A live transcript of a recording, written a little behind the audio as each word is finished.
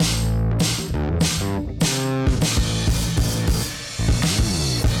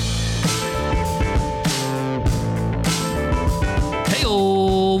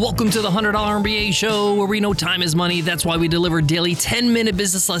Welcome to the $100 MBA show, where we know time is money. That's why we deliver daily 10-minute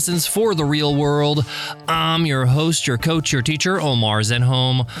business lessons for the real world. I'm your host, your coach, your teacher, Omar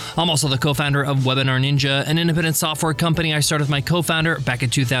Zenhom. I'm also the co-founder of Webinar Ninja, an independent software company I started with my co-founder back in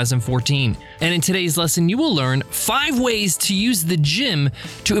 2014. And in today's lesson, you will learn 5 ways to use the gym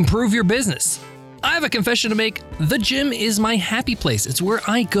to improve your business. I have a confession to make. The gym is my happy place. It's where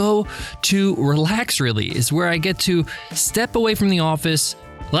I go to relax, really. It's where I get to step away from the office,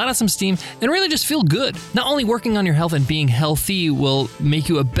 let out some steam, and really just feel good. Not only working on your health and being healthy will make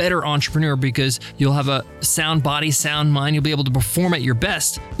you a better entrepreneur because you'll have a sound body, sound mind, you'll be able to perform at your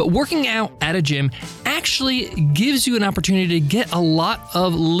best, but working out at a gym actually gives you an opportunity to get a lot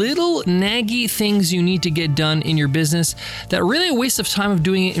of little naggy things you need to get done in your business that are really a waste of time of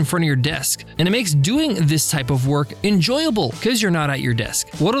doing it in front of your desk. And it makes doing this type of work enjoyable because you're not at your desk.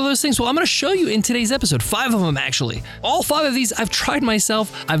 What are those things? Well, I'm going to show you in today's episode, 5 of them actually. All 5 of these I've tried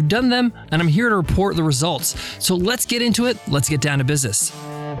myself. I've done them, and I'm here to report the results. So let's get into it. Let's get down to business.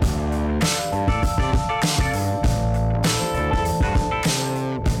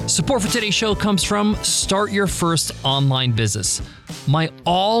 Support for today's show comes from Start Your First Online Business, my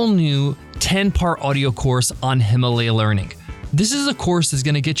all-new 10-part audio course on Himalaya Learning. This is a course that's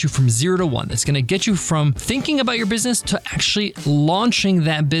going to get you from 0 to 1. It's going to get you from thinking about your business to actually launching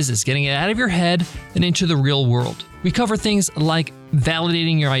that business, getting it out of your head and into the real world. We cover things like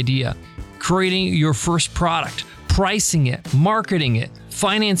validating your idea, creating your first product, pricing it, marketing it,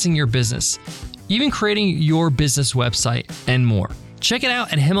 financing your business, even creating your business website, and more. Check it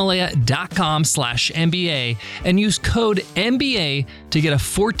out at Himalaya.com/MBA and use code MBA to get a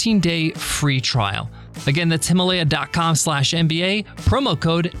 14-day free trial. Again, that's Himalaya.com/MBA, promo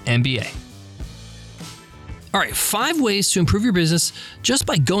code MBA. All right, 5 ways to improve your business just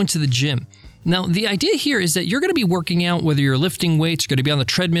by going to the gym. Now, the idea here is that you're going to be working out, whether you're lifting weights, you're going to be on the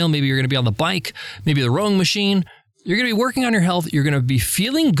treadmill, maybe you're going to be on the bike, maybe the rowing machine. You're going to be working on your health. You're going to be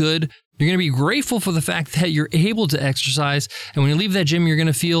feeling good. You're going to be grateful for the fact that you're able to exercise. And when you leave that gym, you're going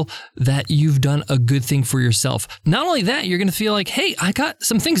to feel that you've done a good thing for yourself. Not only that, you're going to feel like, hey, I got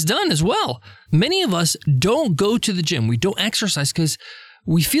some things done as well. Many of us don't go to the gym. We don't exercise because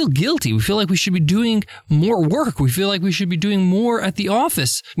we feel guilty. We feel like we should be doing more work. We feel like we should be doing more at the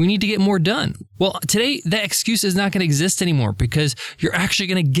office. We need to get more done. Well, today, that excuse is not going to exist anymore because you're actually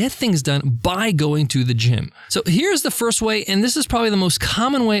going to get things done by going to the gym. So here's the first way, and this is probably the most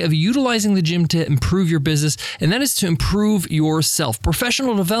common way of utilizing the gym to improve your business, and that is to improve yourself.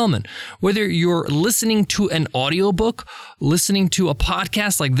 Professional development. Whether you're listening to an audiobook, listening to a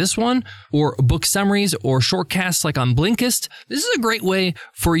podcast like this one, or book summaries or shortcasts like on Blinkist, this is a great way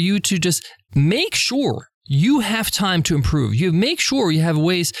for you to just make sure you have time to improve. You make sure you have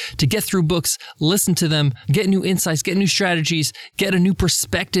ways to get through books, listen to them, get new insights, get new strategies, get a new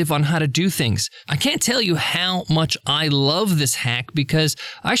perspective on how to do things. I can't tell you how much I love this hack because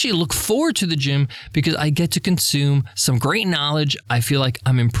I actually look forward to the gym because I get to consume some great knowledge. I feel like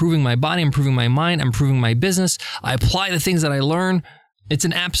I'm improving my body, improving my mind, I'm improving my business. I apply the things that I learn. It's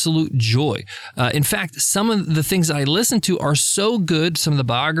an absolute joy. In fact, some of the things that I listen to are so good, some of the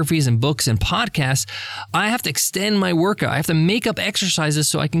biographies and books and podcasts, I have to extend my workout. I have to make up exercises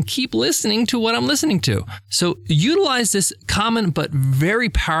so I can keep listening to what I'm listening to. So utilize this common but very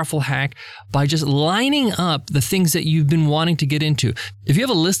powerful hack by just lining up the things that you've been wanting to get into. If you have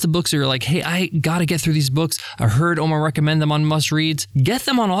a list of books or you're like, hey, I got to get through these books. I heard Omar recommend them on must reads. Get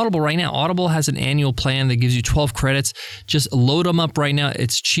them on Audible right now. Audible has an annual plan that gives you 12 credits. Just load them up right now.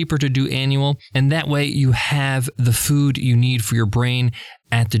 It's cheaper to do annual, and that way you have the food you need for your brain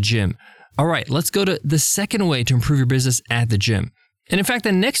at the gym. All right, let's go to the second way to improve your business at the gym. And in fact,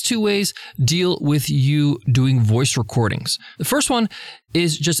 the next 2 ways deal with you doing voice recordings. The first one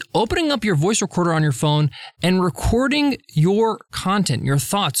is just opening up your voice recorder on your phone and recording your content, your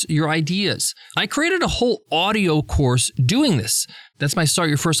thoughts, your ideas. I created a whole audio course doing this. That's my Start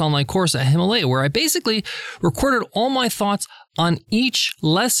Your First Online course at Himalaya, where I basically recorded all my thoughts on each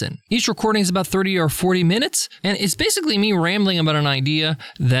lesson. Each recording is about 30 or 40 minutes, and it's basically me rambling about an idea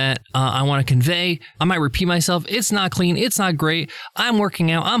that I want to convey. I might repeat myself. It's not clean. It's not great. I'm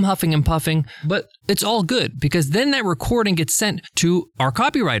working out. I'm huffing and puffing, but it's all good because then that recording gets sent to our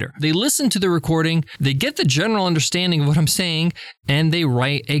copywriter. They listen to the recording, they get the general understanding of what I'm saying, and they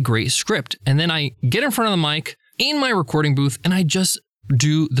write a great script. And then I get in front of the mic in my recording booth and I just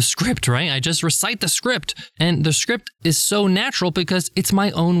do the script, right? I just recite the script, and the script is so natural because it's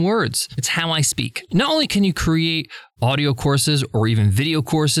my own words. It's how I speak. Not only can you create audio courses or even video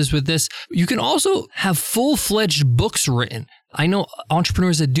courses with this, you can also have full-fledged books written. I know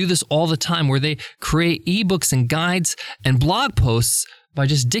entrepreneurs that do this all the time where they create ebooks and guides and blog posts by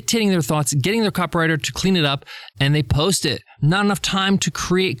just dictating their thoughts, getting their copywriter to clean it up, and they post it. Not enough time to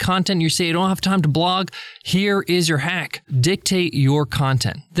create content. You say you don't have time to blog. Here is your hack. Dictate your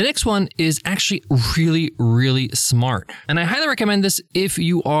content. The next one is actually really, really smart. And I highly recommend this if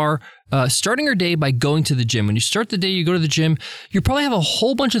you are starting your day by going to the gym. When you start the day, you go to the gym, you probably have a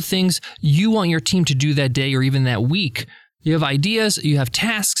whole bunch of things you want your team to do that day or even that week. You have ideas, you have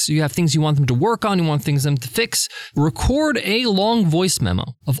tasks, you have things you want them to work on, you want things them to fix. Record a long voice memo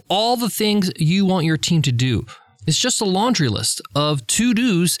of all the things you want your team to do. It's just a laundry list of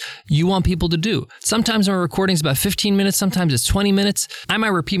to-dos you want people to do. Sometimes my recording is about 15 minutes, sometimes it's 20 minutes. I might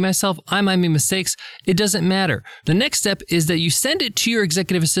repeat myself, I might make mistakes. It doesn't matter. The next step is that you send it to your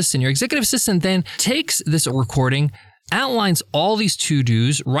executive assistant. Your executive assistant then takes this recording, outlines all these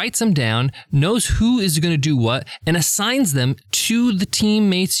to-dos, writes them down, knows who is going to do what, and assigns them to the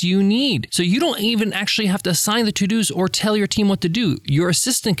teammates you need. So you don't even actually have to assign the to-dos or tell your team what to do. Your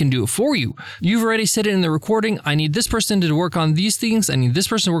assistant can do it for you. You've already said it in the recording. I need this person to work on these things. I need this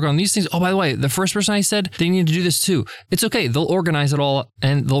person to work on these things. Oh, by the way, the first person I said, they need to do this too. It's okay. They'll organize it all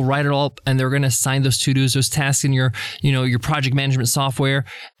and they'll write it all up, and they're going to assign those to-dos, those tasks in your project management software,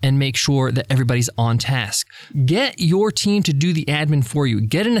 and make sure that everybody's on task. Get your team to do the admin for you.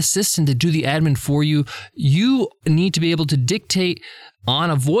 Get an assistant to do the admin for you. You need to be able to dictate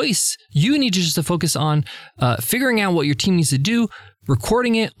on a voice. You need to just to focus on figuring out what your team needs to do,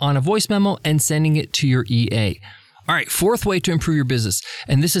 recording it on a voice memo, and sending it to your EA. All right, fourth way to improve your business,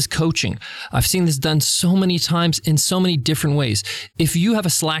 and this is coaching. I've seen this done so many times in so many different ways. If you have a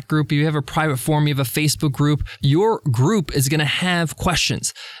Slack group, you have a private forum, you have a Facebook group, your group is going to have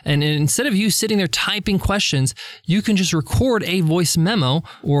questions. And instead of you sitting there typing questions, you can just record a voice memo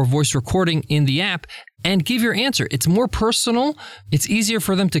or a voice recording in the app and give your answer. It's more personal. It's easier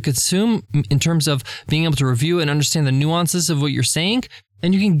for them to consume in terms of being able to review and understand the nuances of what you're saying.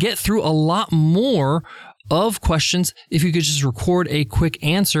 And you can get through a lot more of questions if you could just record a quick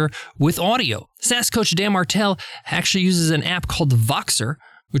answer with audio. SaaS coach Dan Martell actually uses an app called Voxer,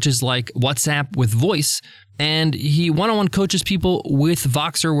 which is like WhatsApp with voice. And he one-on-one coaches people with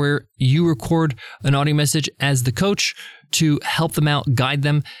Voxer, where you record an audio message as the coach to help them out, guide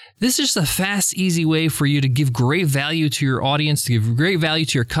them. This is just a fast, easy way for you to give great value to your audience, to give great value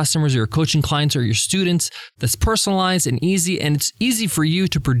to your customers, or your coaching clients, or your students. That's personalized and easy, and it's easy for you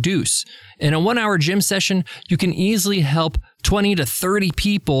to produce. In a 1-hour gym session, you can easily help 20 to 30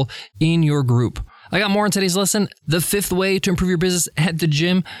 people in your group. I got more on today's lesson, the 5th way to improve your business at the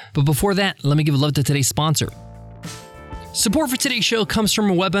gym. But before that, let me give a love to today's sponsor. Support for today's show comes from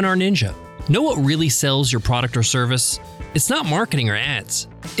Webinar Ninja. Know what really sells your product or service? It's not marketing or ads.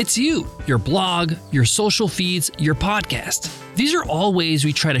 It's you, your blog, your social feeds, your podcast. These are all ways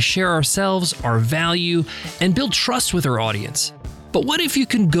we try to share ourselves, our value, and build trust with our audience. But what if you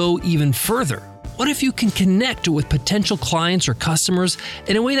can go even further? What if you can connect with potential clients or customers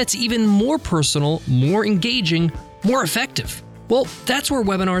in a way that's even more personal, more engaging, more effective? Well, that's where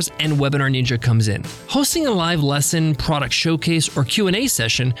webinars and Webinar Ninja comes in. Hosting a live lesson, product showcase, or Q&A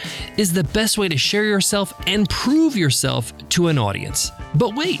session is the best way to share yourself and prove yourself to an audience.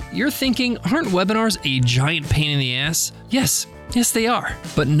 But wait, you're thinking, aren't webinars a giant pain in the ass? Yes, they are,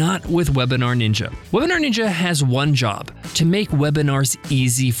 but not with Webinar Ninja. Webinar Ninja has one job: to make webinars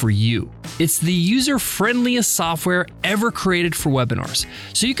easy for you. It's the user-friendliest software ever created for webinars,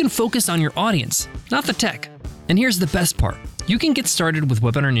 so you can focus on your audience, not the tech. And here's the best part. You can get started with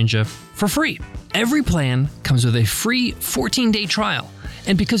Webinar Ninja for free. Every plan comes with a free 14-day trial.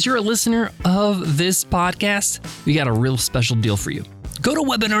 And because you're a listener of this podcast, we got a real special deal for you. Go to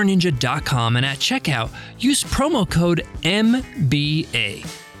webinarninja.com and at checkout, use promo code MBA,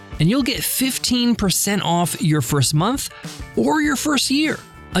 and you'll get 15% off your first month or your first year.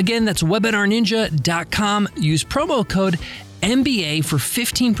 Again, that's webinarninja.com. Use promo code MBA for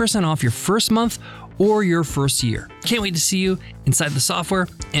 15% off your first month or your first year. Can't wait to see you inside the software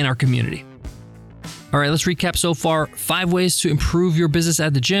and our community. All right, let's recap so far. 5 ways to improve your business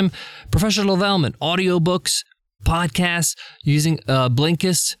at the gym: professional development, audiobooks, podcasts, using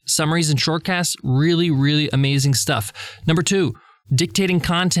Blinkist, summaries and shortcasts. Really, really amazing stuff. Number 2, dictating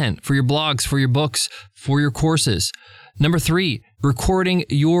content for your blogs, for your books, for your courses. Number 3, recording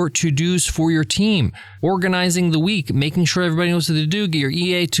your to-dos for your team, organizing the week, making sure everybody knows what to do. Get your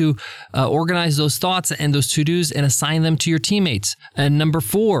EA to organize those thoughts and those to-dos and assign them to your teammates. And number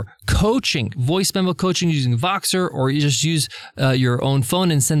 4, coaching, voice memo coaching using Voxer, or you just use your own phone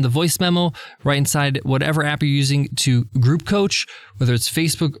and send the voice memo right inside whatever app you're using to group coach, whether it's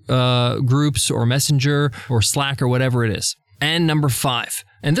Facebook groups or Messenger or Slack or whatever it is. And number 5,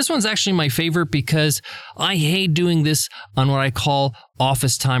 And this one's actually my favorite because I hate doing this on what I call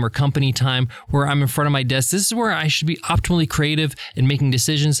office time or company time, where I'm in front of my desk. This is where I should be optimally creative in making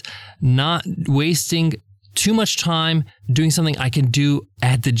decisions, not wasting too much time doing something I can do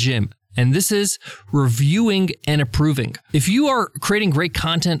at the gym. And this is reviewing and approving. If you are creating great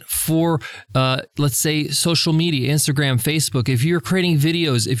content for, let's say, social media, Instagram, Facebook, if you're creating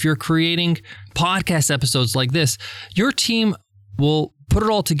videos, if you're creating podcast episodes like this, your team will put it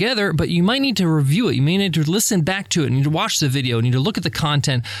all together, but you might need to review it. You may need to listen back to it. You need to watch the video. You need to look at the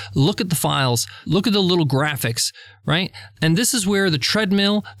content, look at the files, look at the little graphics, right? And this is where the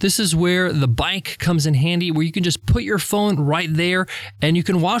treadmill, this is where the bike comes in handy, where you can just put your phone right there and you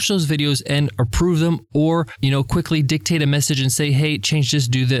can watch those videos and approve them, or, quickly dictate a message and say, hey, change this,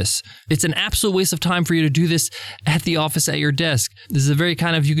 do this. It's an absolute waste of time for you to do this at the office at your desk. This is a very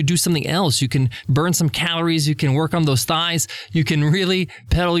you could do something else. You can burn some calories. You can work on those thighs. You can really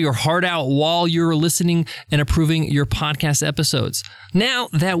pedal your heart out while you're listening and approving your podcast episodes. Now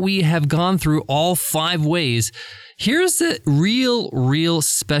that we have gone through all 5 ways, here's the real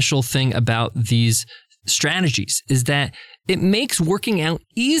special thing about these strategies is that it makes working out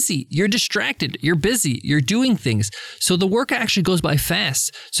easy. You're distracted, you're busy, you're doing things. So the work actually goes by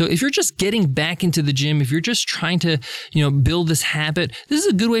fast. So if you're just getting back into the gym, if you're just trying to, build this habit, this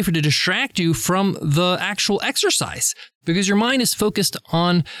is a good way to distract you from the actual exercise, because your mind is focused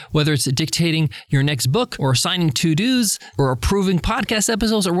on whether it's dictating your next book or assigning to-dos or approving podcast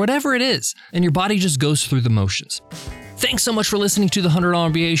episodes or whatever it is. And your body just goes through the motions. Thanks so much for listening to the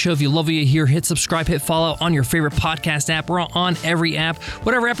 $100 MBA Show. If you love what you hear, hit subscribe, hit follow on your favorite podcast app. We're on every app.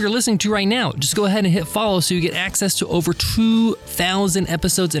 Whatever app you're listening to right now, just go ahead and hit follow so you get access to over 2,000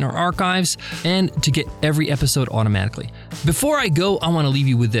 episodes in our archives and to get every episode automatically. Before I go, I want to leave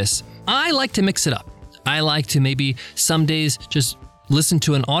you with this. I like to mix it up. I like to maybe some days just listen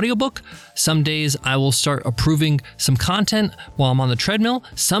to an audiobook. Some days I will start approving some content while I'm on the treadmill.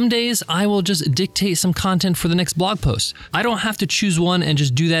 Some days I will just dictate some content for the next blog post. I don't have to choose one and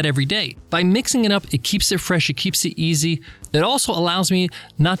just do that every day. By mixing it up, it keeps it fresh, it keeps it easy. It also allows me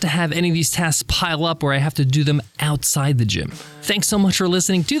not to have any of these tasks pile up where I have to do them outside the gym. Thanks so much for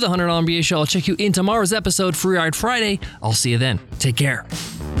listening to the $100 MBA Show. I'll check you in tomorrow's episode, Free Ride Friday. I'll see you then. Take care.